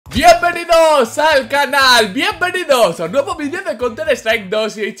Bienvenidos al canal, bienvenidos a un nuevo vídeo de Counter-Strike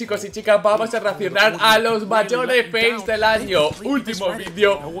 2. Y hoy, chicos y chicas, vamos a reaccionar a los mayores fails del año. Último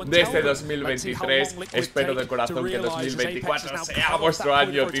vídeo de este 2023. Espero de corazón que 2024 sea vuestro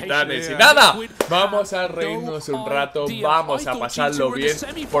año, titanes. Y nada, vamos a reírnos un rato, vamos a pasarlo bien,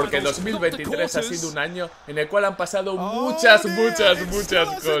 porque 2023 ha sido un año en el cual han pasado muchas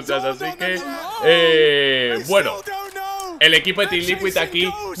cosas. Así que, bueno, el equipo de Team Liquid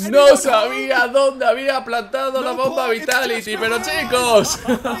aquí no sabía dónde había plantado la bomba Vitality, pero chicos,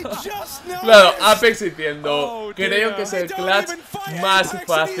 claro, Apex diciendo, creo que es el clutch más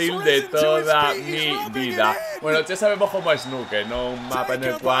fácil de toda mi vida. Bueno, ya sabemos cómo es Nuke, ¿no? Un mapa en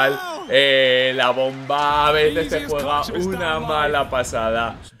el cual la bomba a veces te juega una mala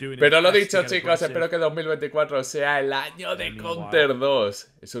pasada. Pero lo dicho, chicos, espero que 2024 sea el año de Counter 2.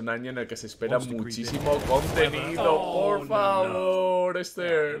 Es un año en el que se espera muchísimo contenido. Por favor,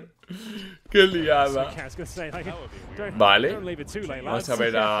 Esther. Qué liada. Vale. Vamos a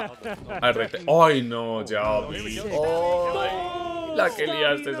ver a RT. ¡Ay, no, Javi! ¡Ay! La que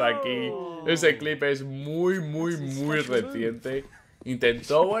liaste aquí. Ese clip es muy reciente.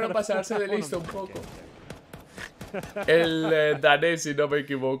 Intentó, bueno, pasarse de listo un poco. El danés, si no me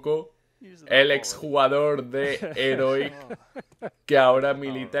equivoco. El exjugador de Heroic, que ahora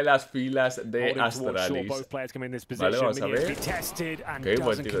milita en las filas de Astralis. Vale, vamos a ver. Ok,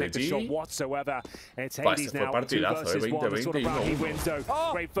 buen tiro de G. Este fue partidazo, 20-20 y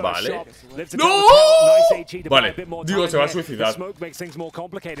 1-1. Vale. ¡No! Vale, digo, se va a suicidar. Ok,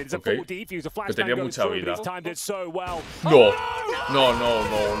 que tenía mucha vida. No, no.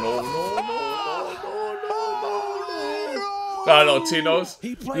 Claro, los chinos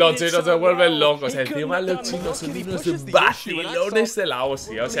se vuelven locos. Encima los chinos son unos vacilones de la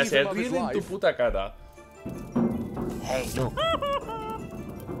hostia. O sea, se ríen en tu puta cara. Hey, no.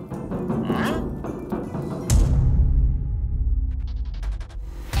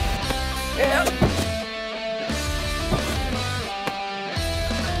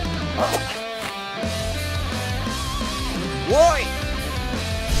 Voy.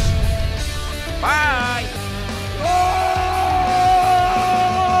 Bye.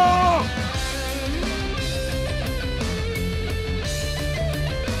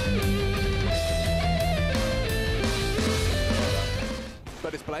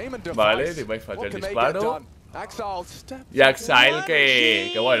 Vale, Device falla el disparo. Y Axile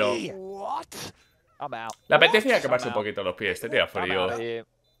que bueno, le apetecía quemarse un poquito los pies, tenía frío.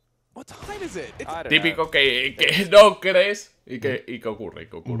 Típico que no crees y que ocurre,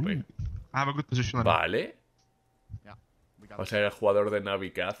 Vale. Vamos a ver el jugador de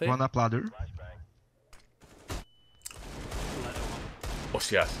Navi que hace.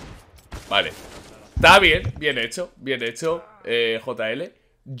 Hostias. Vale. Está bien, bien hecho, JL.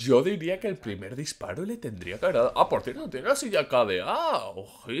 Yo diría que el primer disparo le tendría que haber dado. Ah, por cierto, tiene la silla KDA.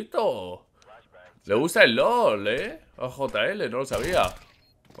 Ojito. Le gusta el LOL, a JL, no lo sabía.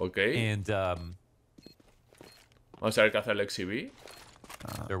 Ok. Vamos a ver qué hace el XCB.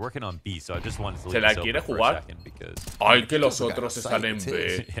 ¿Se la quiere jugar? Ay, que los otros están en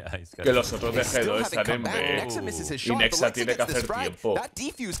B. Que los otros de G2 están en B. Y Nexa tiene que hacer tiempo.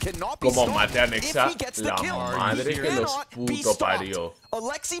 Como mate a Nexa, la madre que los puto parió.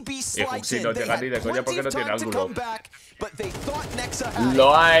 Y Juxi no llega ni de coña porque no tiene ángulo.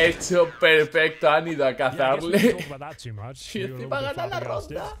 Lo ha hecho perfecto, han ido a cazarle. Y encima gana la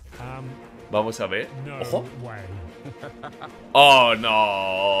ronda. Vamos a ver. ¡Ojo! ¡Oh,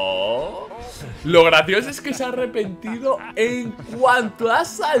 no! Lo gracioso es que se ha arrepentido en cuanto ha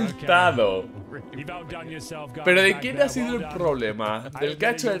saltado. Pero ¿de quién ha sido el problema? ¿Del que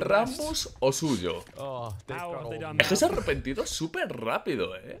ha hecho el Rambus o suyo? Es que se ha arrepentido súper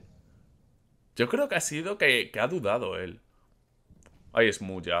rápido, Yo creo que ha sido que ha dudado él. Ahí es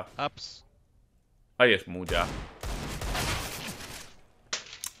Muya. Ahí es Muya.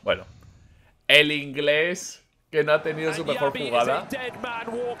 Bueno. El inglés que no ha tenido su mejor jugada.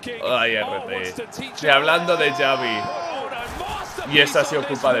 Ay, RT. Y hablando de Javi. Y esto ha sido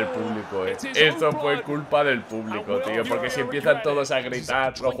culpa del público, Esto fue culpa del público, tío. Porque si empiezan todos a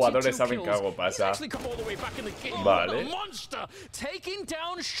gritar, los jugadores saben que algo pasa. Vale.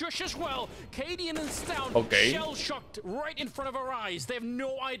 Ok.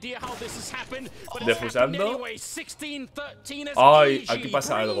 Defusando. Ay, aquí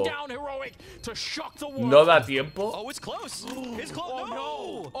pasa algo. No da tiempo.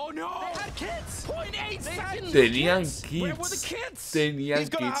 Tenían kits. Tenían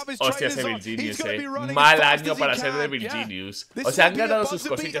kits. Hostia, ese Virginius, mal año para ser de Virginius. O sea, han ganado sus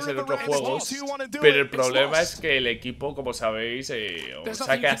cositas en otros juegos, pero el problema es que el equipo, como sabéis, o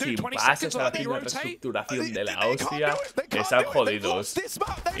sea, que así pases a hacer una reestructuración de la hostia, están jodidos.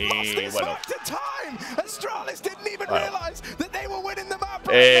 Y bueno.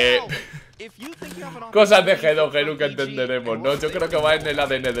 Cosas de G2 que nunca entenderemos, ¿no? Yo creo que va en el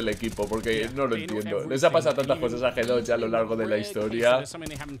ADN del equipo, porque no lo entiendo. Les ha pasado tantas cosas a G2 ya a lo largo de la historia.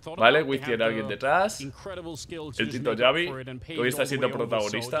 Vale, Wiz tiene a alguien detrás. El Tito Javi, que hoy está siendo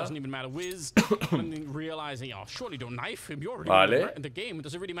protagonista. Vale.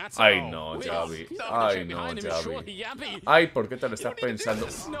 Ay, no, Javi. Ay, no, Javi. Ay, ¿por qué te lo estás pensando?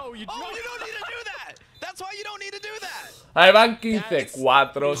 Ahí van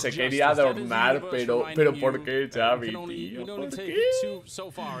 15-4, se quería adornar, pero ¿por qué, Javi, tío? ¿Por qué?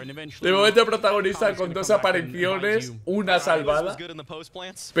 De momento protagonista con 2 apariciones, una salvada,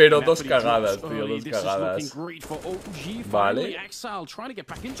 pero 2 cagadas, tío, 2 cagadas. Vale.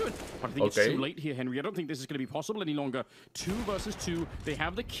 Ok.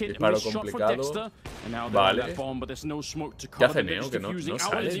 Disparo complicado. Vale. ¿Qué hace Neo? Que no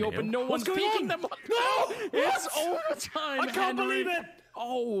sale Neo.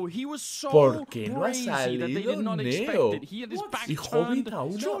 ¿Por qué no ha salido Neo? Y Hobbit a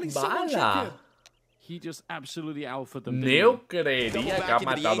una bala. Neo creería que ha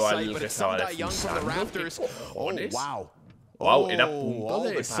matado al que estaba defusando. ¿Qué cojones? Wow, era punto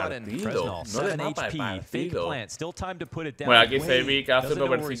de partido, no de mapa de partido. Bueno, aquí Zebi que hace un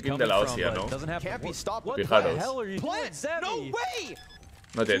overthinking de la hostia, ¿no? Fijaros.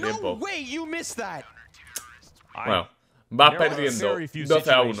 No tiene tiempo. Bueno, vas perdiendo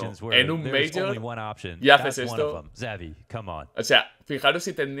 12-1 en un Major y haces esto. O sea, fijaros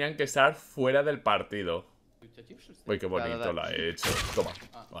si tendrían que estar fuera del partido. Uy, qué bonito lo ha hecho. Toma.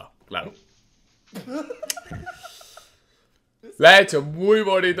 Wow, claro. Lo ha hecho muy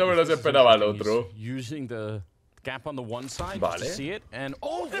bonito, pero no se esperaba el otro. Vale. Sí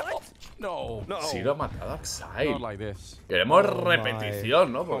lo ha matado a Xyle. Queremos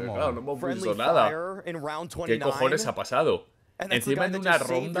repetición, ¿no? Porque claro, no hemos visto nada. ¿Qué cojones ha pasado? Encima en una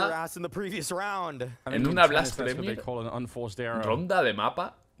ronda, en una Blast Premier, ronda de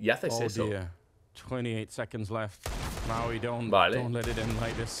mapa, y haces eso. Vale.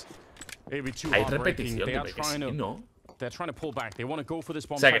 Hay repetición, dime que sí, ¿no? O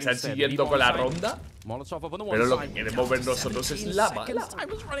sea, que están siguiendo con la ronda, pero lo que queremos ver nosotros es la bala.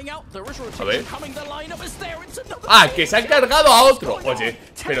 A ver. Ah, que se han cargado a otro. Oye,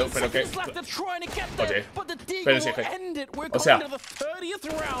 pero que... Oye, pero sí que... O sea,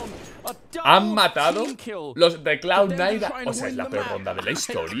 han matado los de Cloud9. O sea, es la peor ronda de la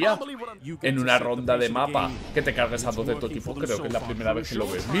historia. En una ronda de mapa que te cargues a 2 de tu equipo, creo que es la primera vez que lo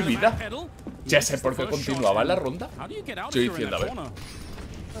veo en mi vida. Ya sé por qué continuaba la ronda. Estoy diciendo, a ver.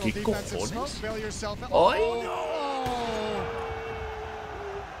 ¿Qué cojones? ¡Ay!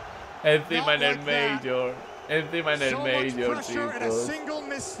 Encima en el Major. Encima en el Major,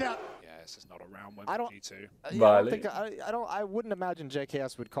 chicos. Vale.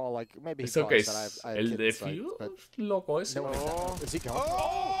 ¿Eso qué es? ¿El Defuse? Loco ese.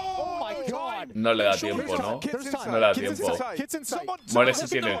 No le da tiempo, ¿no? No le da tiempo. More si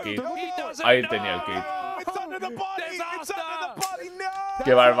tiene el kit. Ahí tenía el kit.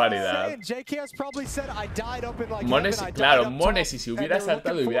 ¡Qué barbaridad! Monesi, claro, Monesi si hubiera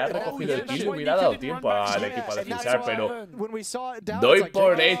saltado y hubiera recogido el kill, le hubiera dado tiempo al equipo a defusar, pero doy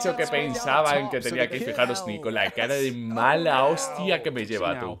por hecho que pensaban que tenía que fijaros ni con la cara de mala hostia que me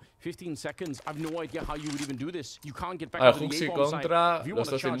lleva tú. A Huxi contra los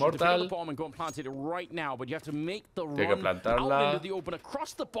 2 Immortal. Tiene que plantarla.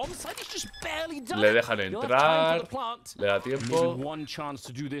 Le dejan entrar. Le da tiempo.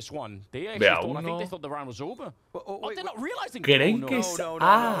 Ve a uno. ¿Creen que es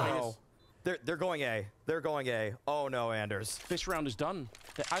A? They're going A. They're going A. Oh no, Anders. This round is done.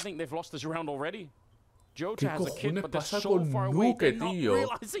 I think they've lost this round already. ¿Qué cojones pasa con Nuke, tío?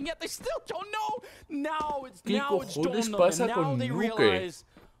 ¿Qué cojones pasa con Nuke?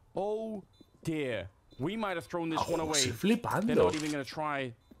 Oh dear. We might have thrown this one away. Estoy flipando. They're not even going to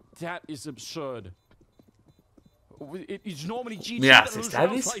try. That is absurd. It's normally GG. Mira, se está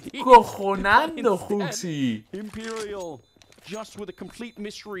descojonando, Huxi. Imperial. Just with a complete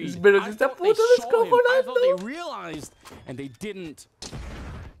mystery. Pero se está puto descojonando. They realized and they didn't.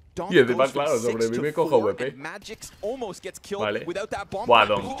 Y encima, claro, sobrevive con GWP. Vale.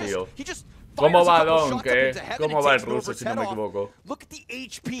 Guadón, tío. ¿Cómo va Don? ¿Cómo va el ruso, si no me equivoco?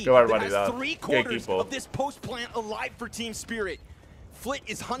 Qué barbaridad. Qué equipo.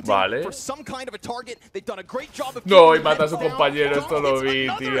 Vale. No, y mata a su compañero. Esto lo vi,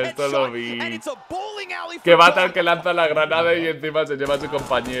 tío. Esto lo vi. Que mata al que lanza la granada y encima se lleva a su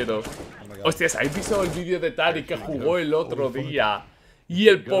compañero. Hostias, ¿habéis visto el vídeo de Tari que jugó el otro día? Y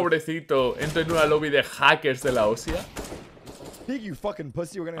el pobrecito entró en una lobby de hackers de la OSIA.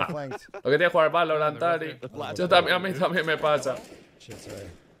 Lo que tiene que jugar Valorant, Tari. Yo también, a mí también me pasa.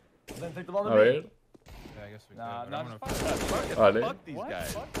 A ver. Vale.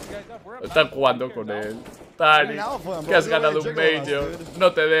 Están jugando con él. Tari, que has ganado un Major.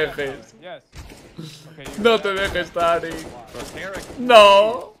 No te dejes. No te dejes, Tari.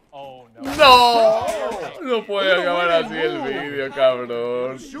 No. No. No puede acabar así el vídeo,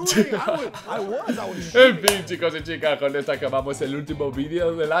 cabrón. En fin, chicos y chicas, con esto acabamos el último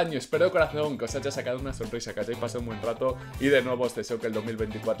vídeo del año. Espero de corazón que os haya sacado una sonrisa, que hayáis pasado un buen rato. Y de nuevo os deseo que el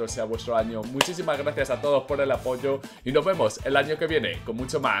 2024 sea vuestro año. Muchísimas gracias a todos por el apoyo. Y nos vemos el año que viene con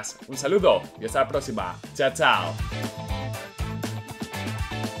mucho más. Un saludo y hasta la próxima. Chao, chao.